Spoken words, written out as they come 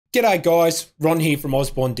G'day guys, Ron here from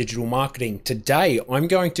Osborne Digital Marketing. Today I'm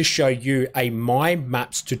going to show you a My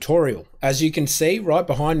Maps tutorial. As you can see right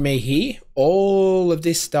behind me here, all of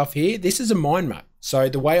this stuff here, this is a mind map. So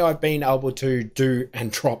the way I've been able to do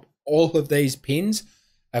and drop all of these pins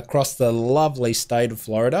across the lovely state of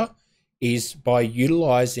Florida is by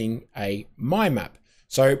utilizing a My Map.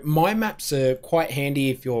 So My Maps are quite handy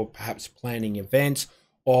if you're perhaps planning events,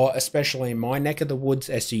 or especially in my neck of the woods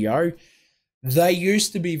SEO. They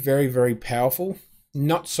used to be very, very powerful,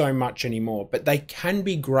 not so much anymore, but they can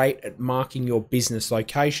be great at marking your business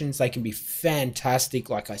locations. They can be fantastic,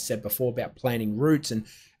 like I said before, about planning routes and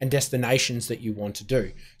destinations that you want to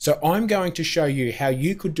do. So I'm going to show you how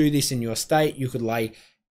you could do this in your state. You could lay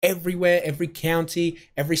everywhere, every county,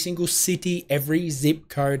 every single city, every zip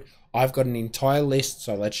code. I've got an entire list,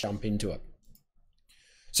 so let's jump into it.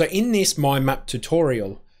 So in this My Map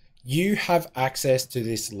tutorial, you have access to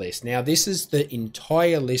this list. Now, this is the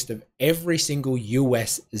entire list of every single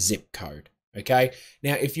US zip code, okay?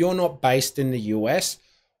 Now, if you're not based in the US,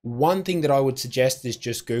 one thing that I would suggest is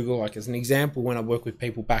just Google. Like as an example, when I work with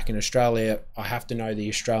people back in Australia, I have to know the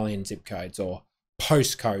Australian zip codes or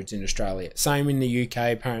postcodes in Australia. Same in the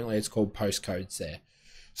UK, apparently it's called postcodes there.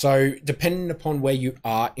 So depending upon where you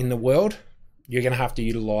are in the world, you're gonna have to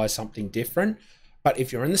utilize something different. But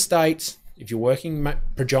if you're in the States, if you're working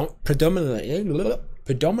predominantly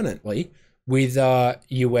with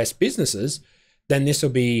US businesses, then this will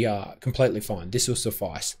be completely fine. This will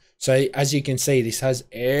suffice. So as you can see, this has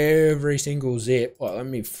every single zip. Well, let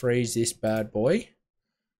me freeze this bad boy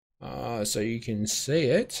so you can see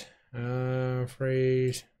it.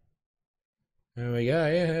 Freeze. There we go.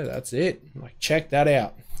 Yeah, that's it. Like, check that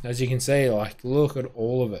out. As you can see, like, look at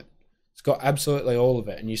all of it. It's got absolutely all of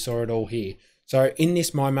it, and you saw it all here. So in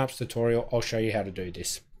this My Maps tutorial, I'll show you how to do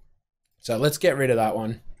this. So let's get rid of that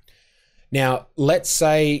one. Now, let's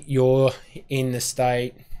say you're in the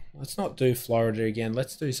state. Let's not do Florida again.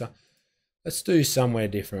 Let's do somewhere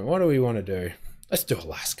different. What do we want to do? Let's do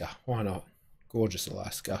Alaska. Why not? Gorgeous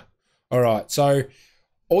Alaska. All right. So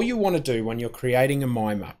all you want to do when you're creating a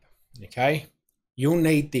My Map, okay, you'll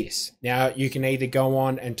need this. Now, you can either go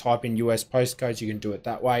on and type in US postcodes. You can do it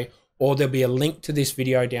that way. Or there'll be a link to this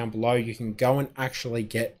video down below. You can go and actually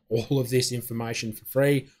get all of this information for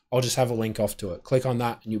free. I'll just have a link off to it. Click on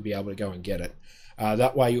that and you'll be able to go and get it.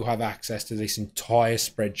 That way you'll have access to this entire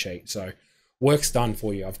spreadsheet. So work's done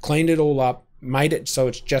for you. I've cleaned it all up, made it so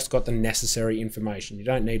it's just got the necessary information. You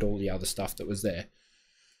don't need all the other stuff that was there.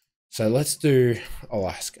 So let's do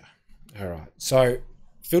Alaska. All right, so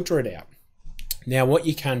filter it out. Now what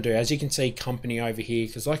you can do, as you can see, company over here,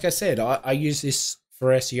 because like I said, I use this for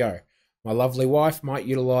SEO. My lovely wife might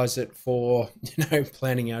utilize it for,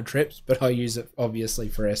 planning our trips, but I use it obviously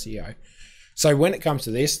for SEO. So when it comes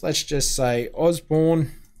to this, let's just say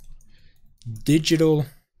Osborne Digital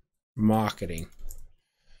Marketing.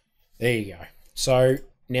 There you go. So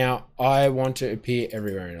now I want to appear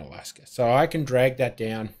everywhere in Alaska. So I can drag that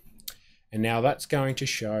down, and now that's going to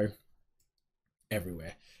show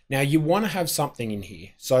everywhere. Now you want to have something in here.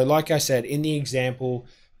 So like I said, in the example,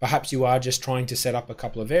 perhaps you are just trying to set up a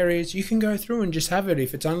couple of areas. You can go through and just have it.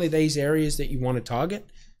 If it's only these areas that you want to target,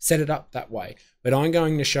 set it up that way. But I'm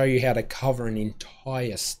going to show you how to cover an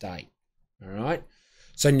entire state. All right.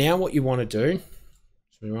 So now what you want to do,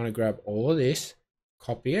 so we want to grab all of this,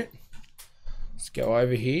 copy it. Let's go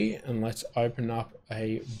over here and let's open up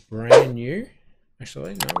a brand new.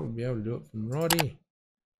 Actually, no, we'll be able to do it from right here.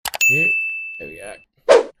 Yeah, there we go.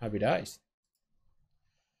 Happy days.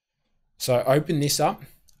 So open this up.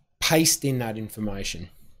 Paste in that information.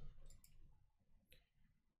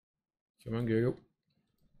 Come on, Google.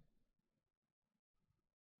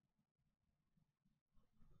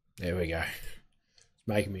 There we go. It's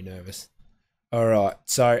making me nervous. All right.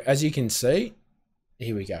 So as you can see,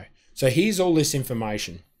 here we go. So here's all this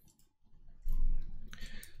information.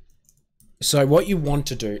 So what you want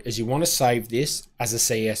to do is you want to save this as a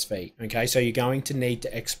CSV. Okay. So you're going to need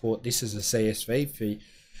to export this as a CSV for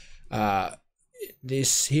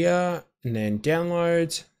this here, and then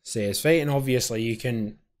downloads CSV. And obviously you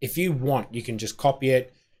can, if you want, you can just copy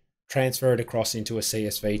it, transfer it across into a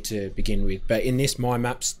CSV to begin with. But in this My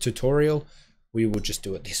Maps tutorial, we will just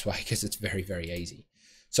do it this way because it's very, very easy.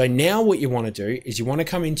 So now what you want to do is you want to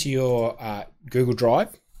come into your Google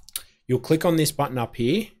Drive. You'll click on this button up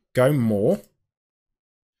here, go more,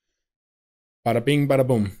 bada bing, bada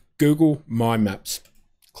boom, Google My Maps.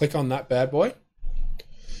 Click on that bad boy.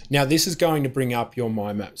 Now this is going to bring up your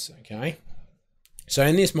My Maps, okay? So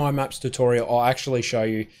in this My Maps tutorial, I'll actually show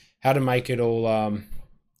you how to make it all,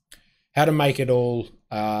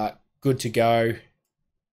 good to go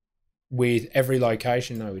with every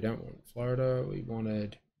location. No, we don't want Florida. We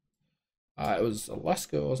wanted, it was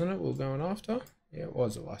Alaska, wasn't it? We were going after. Yeah, it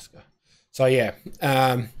was Alaska. So yeah,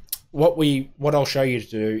 what I'll show you to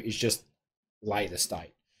do is just lay the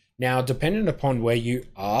state. Now, depending upon where you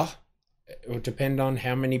are, it will depend on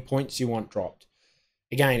how many points you want dropped.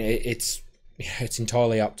 Again, it's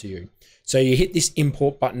entirely up to you. So you hit this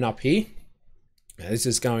import button up here. Now, this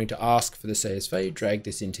is going to ask for the CSV. Drag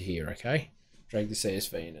this into here, okay? Drag the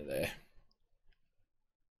CSV into there.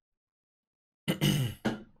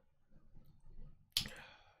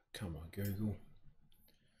 Come on, Google.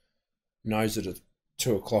 Knows it at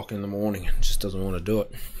 2 o'clock in the morning and just doesn't want to do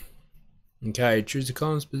it. Okay, choose the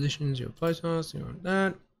columns, positions, your placements, you want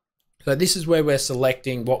that. So this is where we're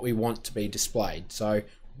selecting what we want to be displayed. So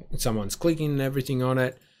someone's clicking and everything on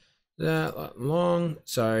it. That Latin long.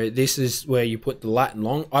 So this is where you put the Latin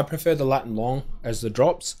long. I prefer the Latin long as the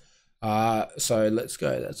drops. So let's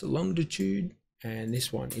go. That's a longitude, and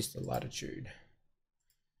this one is the latitude.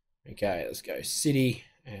 Okay, let's go city,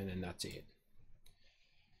 and then that's it.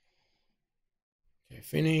 Okay,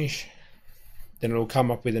 finish. Then it'll come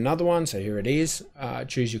up with another one. So here it is.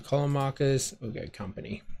 Choose your column markers. We'll go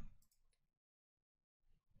company.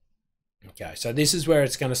 Okay, so this is where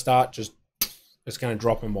it's going to start. It's going to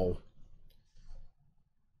drop them all.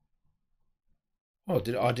 Oh,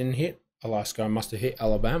 I didn't hit Alaska. I must have hit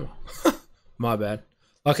Alabama. My bad.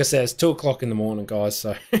 Like I said, it's 2 o'clock in the morning, guys.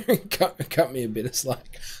 So cut me a bit of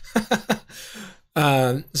slack.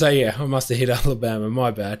 So yeah, I must have hit Alabama.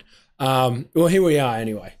 My bad. Well, here we are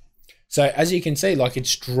anyway. So as you can see, like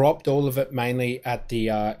it's dropped all of it mainly at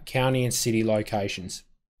the county and city locations.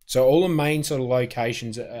 So all the main sort of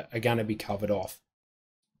locations are going to be covered off.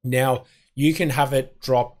 Now, you can have it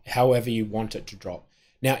drop however you want it to drop.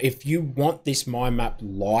 Now, if you want this My Map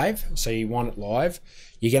live, so you want it live,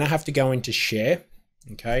 you're going to have to go into share.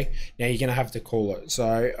 Okay. Now you're going to have to call it.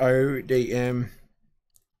 So ODM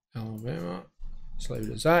Alabama. Let's leave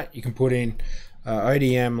it as that. You can put in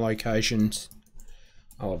ODM locations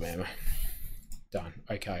Alabama. Done.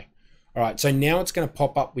 Okay. All right. So now it's going to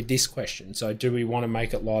pop up with this question. So do we want to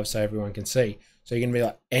make it live so everyone can see? So you're going to be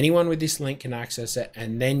like, anyone with this link can access it.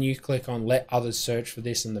 And then you click on let others search for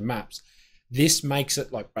this in the maps. This makes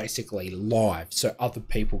it like basically live so other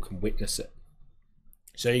people can witness it.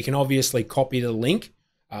 So you can obviously copy the link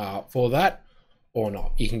for that or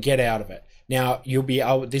not. You can get out of it. Now you'll be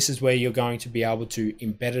able, this is where you're going to be able to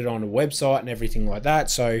embed it on a website and everything like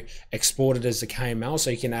that. So export it as a KML so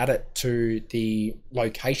you can add it to the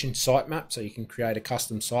location sitemap. So you can create a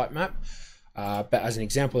custom sitemap. But as an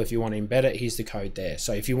example, if you want to embed it, here's the code there.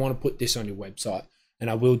 So if you want to put this on your website, and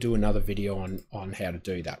I will do another video on how to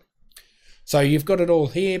do that. So you've got it all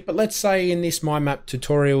here, but let's say in this My Map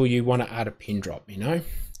tutorial, you want to add a pin drop, you know?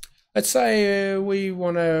 Let's say we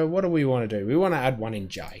want to, what do we want to do? We want to add one in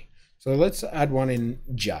J. So let's add one in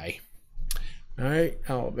J. No,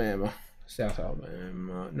 Alabama, South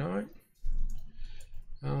Alabama, no.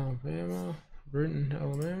 Alabama, Britain,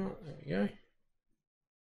 Alabama, there we go.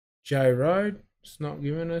 J Road, it's not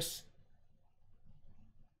giving us.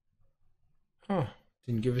 Oh,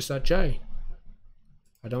 didn't give us that J.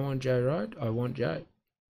 I don't want J Road, I want J.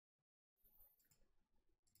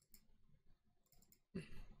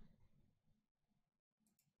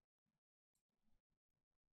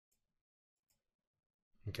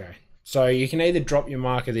 Okay, so you can either drop your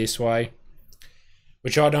marker this way,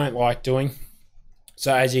 which I don't like doing.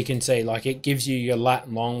 So as you can see, like it gives you your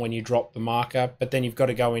lat long when you drop the marker, but then you've got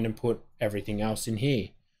to go in and put everything else in here.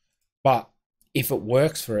 But if it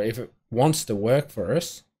works for it, if it wants to work for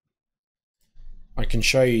us, I can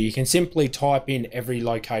show you. You can simply type in every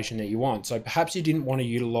location that you want. So perhaps you didn't want to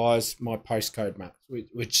utilize my postcode map,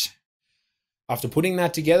 which after putting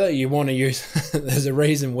that together, you want to use, there's a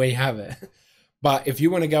reason we have it. But if you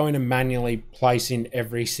want to go in and manually place in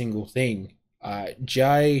every single thing,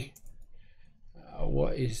 J,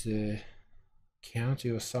 what is the county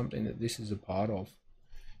or something that this is a part of?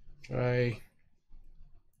 J,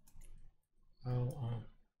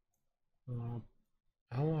 Alabama,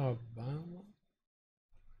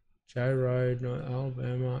 J Road, not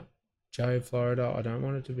Alabama, J Florida. I don't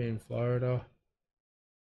want it to be in Florida.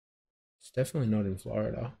 It's definitely not in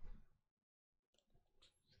Florida.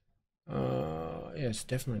 Yeah, it's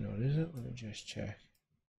definitely not, is it? Let me just check.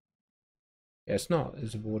 Yeah, it's not.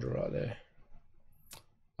 There's a border right there.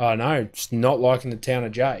 Oh no, it's not liking the town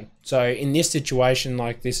of J. So in this situation,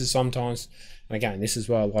 like this is sometimes, and again, this is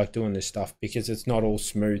why I like doing this stuff, because it's not all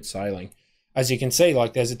smooth sailing. As you can see,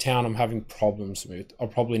 like there's a town I'm having problems with. I'll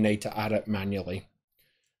probably need to add it manually.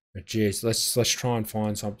 But geez, let's try and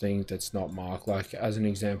find something that's not marked. Like as an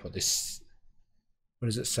example, this What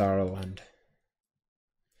is it? Saraland.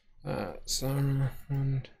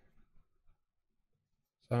 Saraland,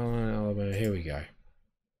 Alabama. Here we go.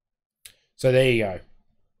 So there you go.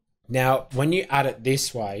 Now, when you add it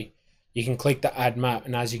this way, you can click the add map,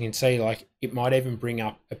 and as you can see, like, it might even bring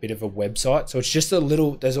up a bit of a website. So it's just a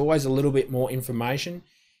little, there's always a little bit more information.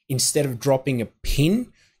 Instead of dropping a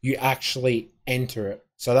pin, you actually enter it.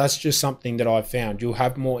 So that's just something that I've found. You'll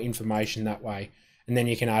have more information that way, and then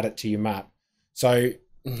you can add it to your map. So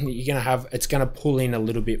you're gonna have, it's gonna pull in a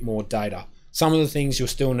little bit more data. Some of the things you'll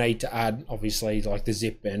still need to add, obviously, like the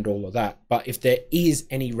zip and all of that. But if there is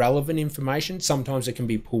any relevant information, sometimes it can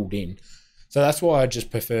be pulled in. So that's why I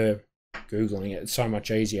just prefer Googling it. It's so much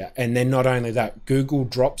easier. And then not only that, Google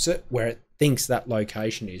drops it where it thinks that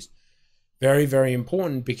location is. Very, very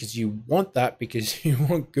important, because you want that, because you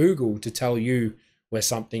want Google to tell you where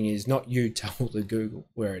something is, not you tell the Google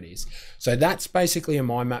where it is. So that's basically a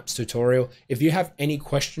My Maps tutorial. If you have any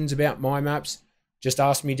questions about My Maps, just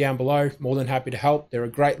ask me down below. More than happy to help. They're a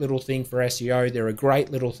great little thing for SEO. They're a great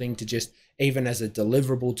little thing to just, even as a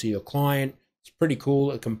deliverable to your client. It's pretty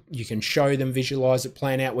cool. You can show them, visualize it,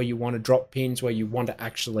 plan out where you want to drop pins, where you want to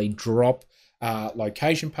actually drop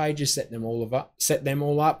location pages, set them all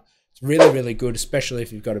up. It's really, really good, especially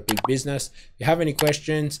if you've got a big business. If you have any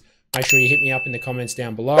questions, make sure you hit me up in the comments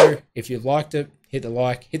down below. If you liked it, hit the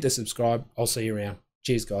like, hit the subscribe. I'll see you around.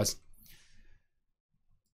 Cheers, guys.